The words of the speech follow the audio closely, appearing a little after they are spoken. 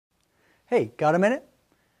Hey, got a minute?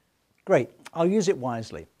 Great, I'll use it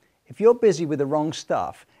wisely. If you're busy with the wrong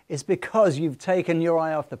stuff, it's because you've taken your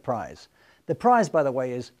eye off the prize. The prize, by the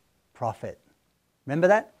way, is profit. Remember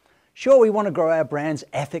that? Sure, we want to grow our brands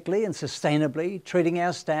ethically and sustainably, treating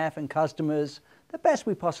our staff and customers the best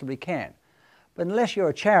we possibly can. But unless you're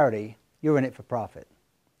a charity, you're in it for profit.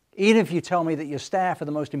 Even if you tell me that your staff are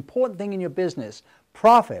the most important thing in your business,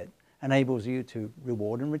 profit enables you to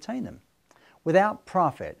reward and retain them. Without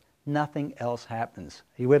profit, nothing else happens.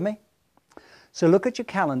 Are you with me? So look at your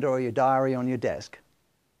calendar or your diary on your desk.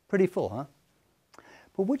 Pretty full, huh?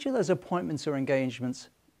 But which of those appointments or engagements,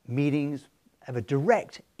 meetings, have a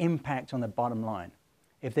direct impact on the bottom line?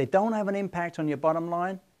 If they don't have an impact on your bottom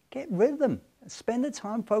line, get rid of them. Spend the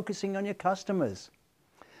time focusing on your customers.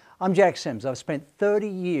 I'm Jack Sims. I've spent 30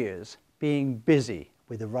 years being busy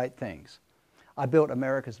with the right things. I built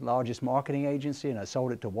America's largest marketing agency and I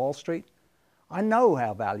sold it to Wall Street. I know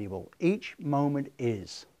how valuable each moment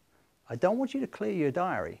is. I don't want you to clear your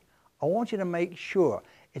diary. I want you to make sure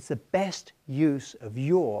it's the best use of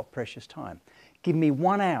your precious time. Give me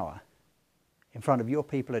 1 hour in front of your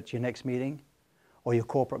people at your next meeting or your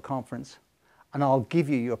corporate conference, and I'll give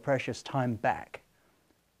you your precious time back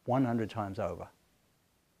 100 times over.